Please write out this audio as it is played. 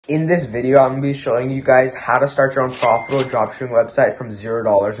In this video, I'm going to be showing you guys how to start your own profitable dropshipping website from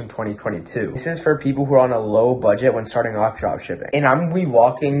 $0 in 2022. This is for people who are on a low budget when starting off dropshipping. And I'm going to be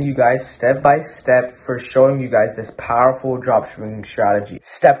walking you guys step by step for showing you guys this powerful dropshipping strategy.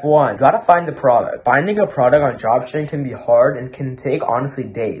 Step 1, you got to find the product. Finding a product on dropshipping can be hard and can take honestly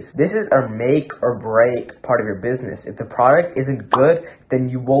days. This is a make or break part of your business. If the product isn't good, then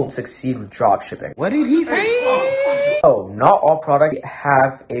you won't succeed with dropshipping. What did he say? Oh, not all products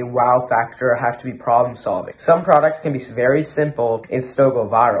have a wow factor, have to be problem solving. Some products can be very simple and still go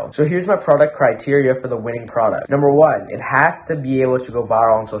viral. So here's my product criteria for the winning product. Number 1, it has to be able to go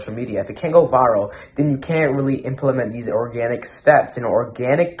viral on social media. If it can't go viral, then you can't really implement these organic steps. And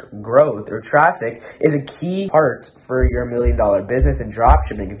organic growth or traffic is a key part for your $1 million business in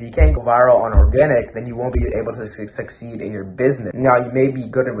dropshipping. If you can't go viral on organic, then you won't be able to succeed in your business. Now, you may be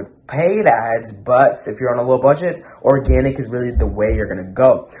good with paid ads, but if you're on a low budget, organic is really the way you're gonna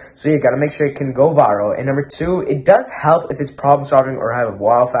go. So you gotta make sure it can go viral. And number 2, it does help if it's problem solving or have a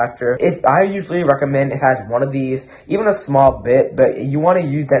wow factor. If I usually recommend it has one of these, even a small bit, but you want to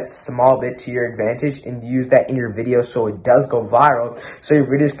use that small bit to your advantage and use that in your video so it does go viral, so your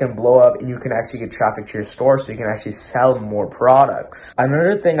videos can blow up and you can actually get traffic to your store so you can actually sell more products.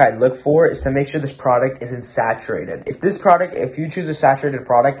 Another thing I look for is to make sure this product isn't saturated. If you choose a saturated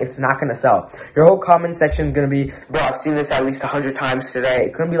product, it's not gonna sell. Your whole comment section is gonna be, bro, I've seen this at least 100 times today.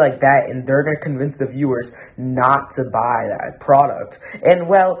 It's gonna be like that, and they're gonna convince the viewers not to buy that product. And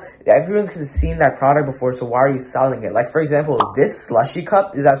well, everyone's seen that product before, so why are you selling it? Like, for example, this slushy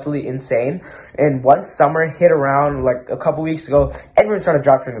cup is absolutely insane. And once summer hit around, like a couple weeks ago, everyone started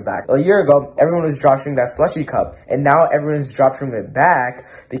dropshipping it back. A year ago, everyone was dropshipping that slushy cup, and now everyone's dropshipping it back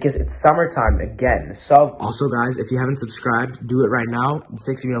because it's summertime again. So also, guys, if you haven't subscribed, do it right now. It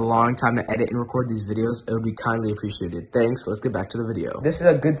takes me a long time to edit and record these videos. It would be kindly appreciated. Thanks. Let's get back to the video. This is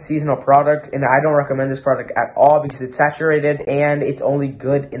a good seasonal product, and I don't recommend this product at all because it's saturated and it's only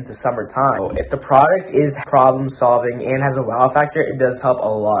good in the summertime. So if the product is problem solving and has a wow factor, it does help a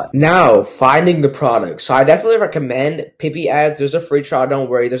lot. Now, finding the product. So I definitely recommend Pippi ads. There's a free trial, don't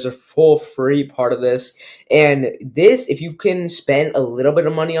worry. There's a full free part of this. And this, if you can spend a little bit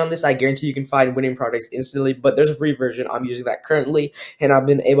of money on this, I guarantee you can find winning products instantly. But there's a free version. I'm using that currently, and I've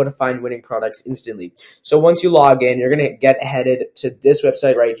been able to find winning products instantly. So once you log in, you're going to get headed to this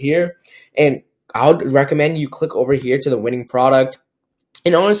website right here. And I would recommend you click over here to the winning product.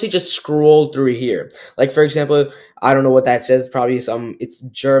 And honestly, just scroll through here. Like, for example, I don't know what that says. Probably it's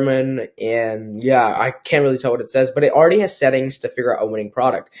German. And yeah, I can't really tell what it says. But it already has settings to figure out a winning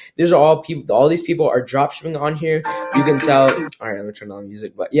product. These are all these people are dropshipping on here. You can sell. All right, let me turn on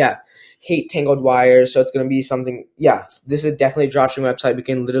music. But yeah, hate tangled wires. So it's going to be something. Yeah, this is definitely a dropshipping website. We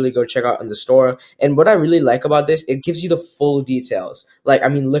can literally go check out in the store. And what I really like about this, it gives you the full details. Like, I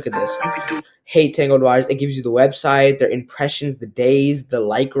mean, look at this. Hate tangled wires. It gives you the website, their impressions, the days, the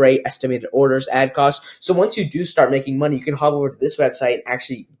like rate, estimated orders, ad costs. So once you do start making money, you can hop over to this website and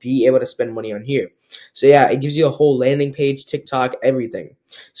actually be able to spend money on here. So yeah, it gives you a whole landing page, TikTok, everything.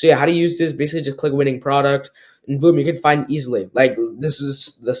 So yeah, how to use this? Basically, just click winning product, and boom, you can find easily. Like, this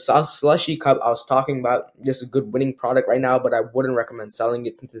is the slushy cup I was talking about. This is a good winning product right now, but I wouldn't recommend selling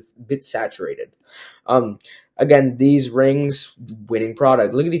it since it's a bit saturated. Again, these rings, winning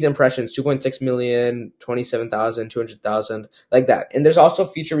product. Look at these impressions, 2.6 million, 27,000, 200,000, like that. And there's also a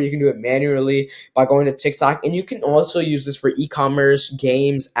feature where you can do it manually by going to TikTok. And you can also use this for e-commerce,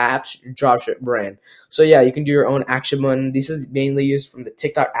 games, apps, dropship brand. So yeah, you can do your own action one. This is mainly used from the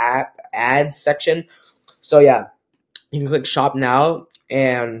TikTok app ads section. So yeah, you can click shop now,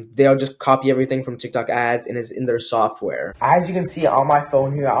 and they'll just copy everything from TikTok ads and it's in their software. As you can see on my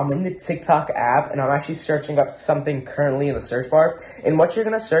phone here, I'm in the TikTok app and I'm actually searching up something currently in the search bar. And what you're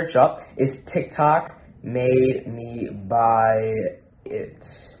going to search up is TikTok made me buy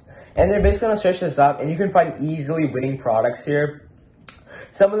it. And they're basically going to search this up, and you can find easily winning products here.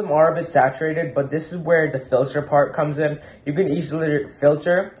 Some of them are a bit saturated, but this is where the filter part comes in. You can easily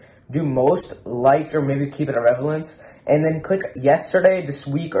filter, do most, liked, or maybe keep it irrelevant, and then click yesterday, this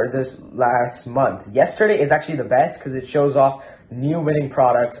week, or this last month. Yesterday is actually the best because it shows off new winning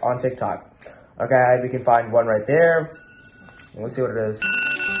products on TikTok. Okay, we can find one right there. Let's see what it is.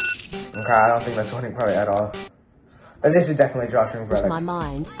 Okay, I don't think that's a winning product at all. But this is definitely a dropshipping product. My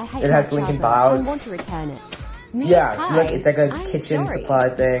mind, I hate it has link in bio. I want to return it. Yeah, so like, it's like a kitchen supply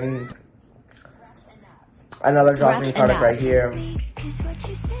thing. Another dropshipping product right here.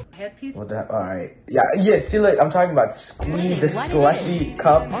 What the heck? Alright. Yeah, see, like, I'm talking about Squeeze, the slushy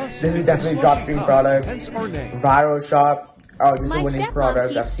cup. This is definitely a dropshipping product. Viral shop. Oh, this is a winning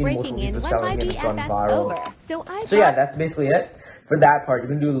product. I've seen multiple people selling it. It's gone viral. So yeah, that's basically it. For that part, you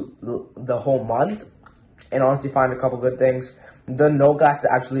can do the whole month and honestly find a couple good things. The no glass is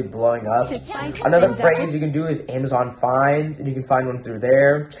actually blowing up. Another phrase you can do is Amazon finds, and you can find one through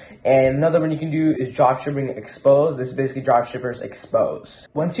there. And another one you can do is dropshipping exposed. This is basically dropshippers exposed.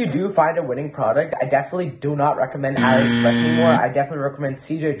 Once you do find a winning product, I definitely do not recommend AliExpress anymore. I definitely recommend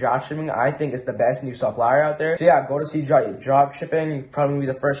CJ Dropshipping. I think it's the best new supplier out there. So yeah, go to CJ Dropshipping. You're probably be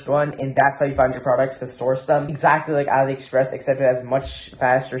the first one, and that's how you find your products to source them. Exactly like AliExpress, except it has much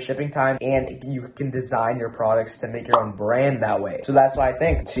faster shipping time, and you can design your products to make your own brand that way. So that's why I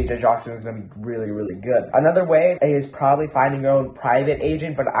think CJ Dropshipping is going to be really, really good. Another way is probably finding your own private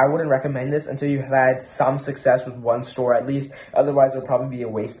agent, but I wouldn't recommend this until you've had some success with one store at least. Otherwise, it'll probably be a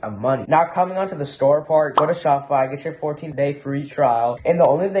waste of money. Now, coming on to the store part, go to Shopify, get your 14-day free trial. And the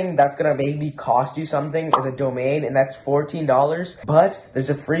only thing that's going to maybe cost you something is a domain, and that's $14. But there's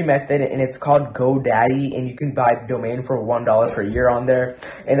a free method, and it's called GoDaddy, and you can buy a domain for $1 per year on there.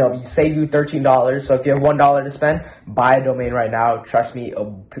 And it'll save you $13. So if you have $1 to spend, buy a domain right now. Trust me,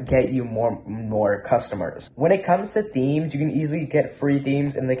 it'll get you more customers. When it comes to themes, you can easily get free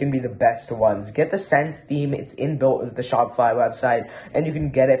themes, and they can be the best ones. Get the Sense theme. It's inbuilt with the Shopify website, and you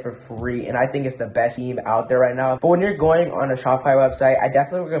can get it for free, and I think it's the best theme out there right now. But when you're going on a Shopify website, I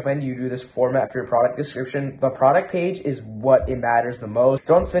definitely recommend you do this format for your product description. The product page is what it matters the most.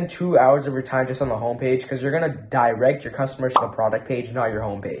 Don't spend 2 hours of your time just on the homepage, because you're going to direct your customers to the product page, not your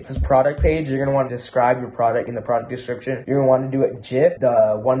homepage. This product page, you're going to want to describe your product in the product description. You're going to want to do it GIF,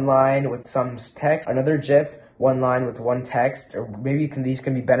 the one line with some text, another GIF, one line with one text, or maybe these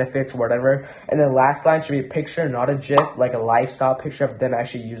can be benefits or whatever. And then last line should be a picture, not a GIF, like a lifestyle picture of them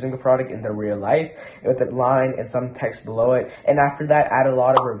actually using the product in their real life with a line and some text below it. And after that, add a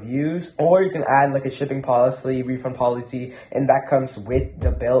lot of reviews, or you can add like a shipping policy, refund policy, and that comes with the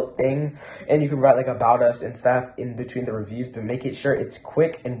built thing. And you can write like about us and stuff in between the reviews, but make it sure it's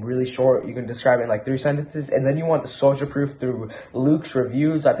quick and really short. You can describe it in like 3 sentences. And then you want the social proof through Luke's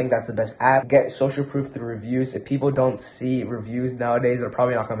reviews. I think that's the best app. Get social proof through reviews. If people don't see reviews nowadays, they're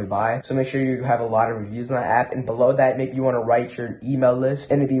probably not going to buy. So make sure you have a lot of reviews on that app. And below that, maybe you want to write your email list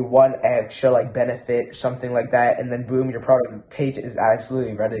and maybe one extra like benefit, something like that. And then boom, your product page is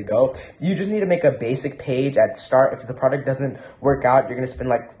absolutely ready to go. You just need to make a basic page at the start. If the product doesn't work out, you're going to spend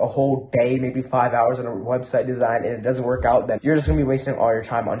like a whole day, maybe 5 hours on a website design, and it doesn't work out, then you're just going to be wasting all your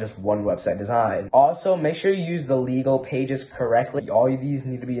time on just one website design. Also, make sure you use the legal pages correctly. All of these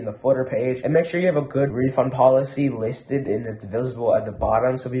need to be in the footer page, and make sure you have a good refund policy listed and it's visible at the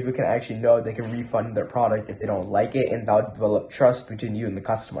bottom so people can actually know they can refund their product if they don't like it, and that'll develop trust between you and the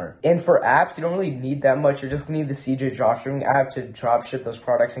customer. And for apps, you don't really need that much. You're just gonna need the CJ Dropshipping app to dropship those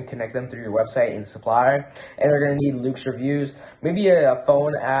products and connect them through your website and supplier. And you're gonna need Luke's reviews, maybe a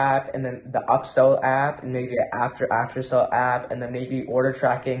phone app, and then the upsell app, and maybe an after sell app, and then maybe order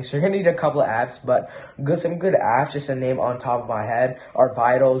tracking. So you're gonna need a couple of apps, but some good apps, just a name on top of my head, are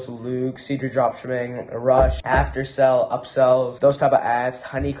Vitals, Luke, CJ Dropshipping, Rush, after sell, upsells, those type of apps,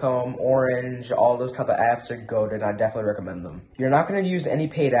 Honeycomb, Orange, all those type of apps are good, and I definitely recommend them. You're not going to use any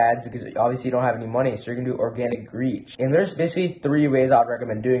paid ads because obviously you don't have any money, so you're going to do organic reach. And there's basically 3 ways I'd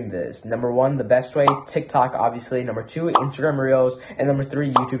recommend doing this. Number 1, the best way, TikTok, obviously. Number 2, Instagram Reels. And number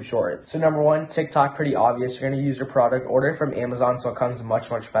 3, YouTube Shorts. So number 1, TikTok, pretty obvious. You're going to use your product, order it from Amazon so it comes much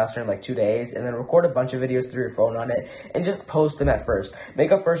faster in like 2 days, and then record a bunch of videos through your phone on it, and just post them at first.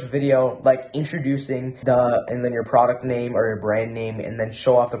 Make a first video like introducing and then your product name or your brand name, and then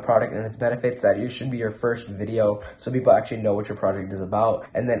show off the product and its benefits. That should be your first video so people actually know what your product is about,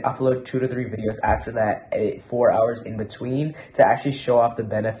 and then upload 2 to 3 videos after that, 4 hours in between, to actually show off the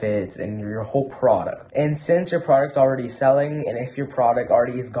benefits and your whole product. And since your product's already selling, and if your product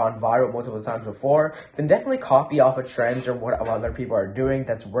already has gone viral multiple times before, then definitely copy off of trends or what other people are doing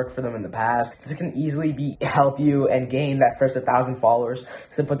that's worked for them in the past. This can easily help you and gain that first 1,000 followers.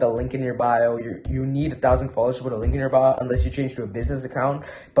 So put the link in your bio. You need 1,000 followers to put a link in your bio unless you change to a business account,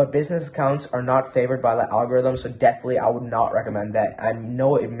 but business accounts are not favored by the algorithm, so definitely I would not recommend that. I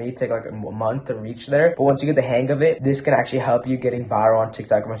know it may take like a month to reach there, but once you get the hang of it, this can actually help you getting viral on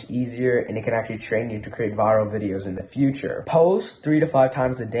TikTok much easier, and it can actually train you to create viral videos in the future. Post 3 to 5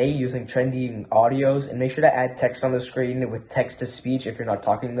 times a day using trending audios, and make sure to add text on the screen with text to speech if you're not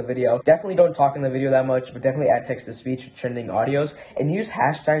talking in the video. Definitely don't talk in the video that much, but definitely add text to speech with trending audios, and use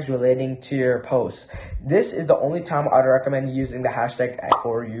hashtags relating to your posts. This is the only time I'd recommend using the hashtag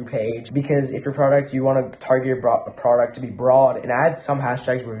For You page, because if your product, you want to target your product to be broad and add some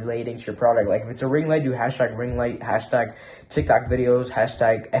hashtags relating to your product. Like if it's a ring light, do hashtag ring light, hashtag TikTok videos,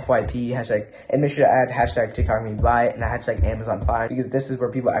 hashtag FYP, hashtag, and make sure to add hashtag TikTok me buy it and hashtag Amazon Find, because this is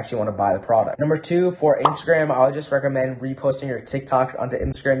where people actually want to buy the product. Number 2, for Instagram, I would just recommend reposting your TikToks onto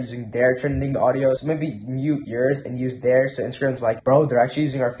Instagram using their trending audio. So maybe mute yours and use theirs. So Instagram's like, bro, they're actually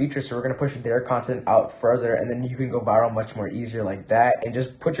using our feature, so we're gonna push their content out further, and then you can go viral much more easier like that. And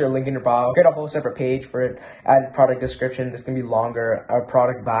just put your link in your bio, create a whole separate page for it, add product description, this can be longer, a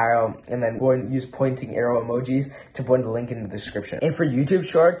product bio, and then go and use pointing arrow emojis to put the link in the description. And for YouTube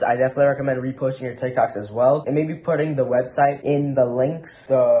Shorts, I definitely recommend reposting your TikToks as well, and maybe putting the website in the links,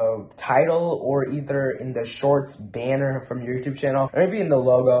 the title, or either in the Shorts banner from your YouTube channel, or maybe in the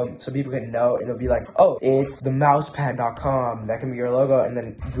logo, so people can know, and it'll be like, oh, it's the mousepad.com. That can be your logo, and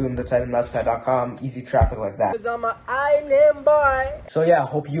then boom, the type in mousepad.com, easy traffic like that. Cause I'm an island boy. So yeah,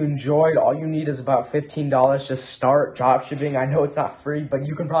 hope you enjoyed. All you need is about $15 to start dropshipping. I know it's not free, but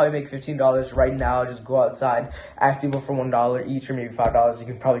you can probably make $15 right now. Just go outside, ask people for $1 each, or maybe $5. You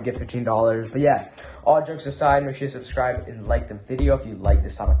can probably get $15. But yeah, all jokes aside, make sure you subscribe and like the video if you like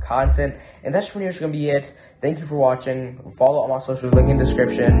this type of content. And that's pretty much gonna be it. Thank you for watching. Follow all my socials, link in the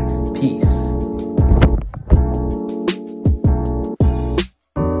description. Peace.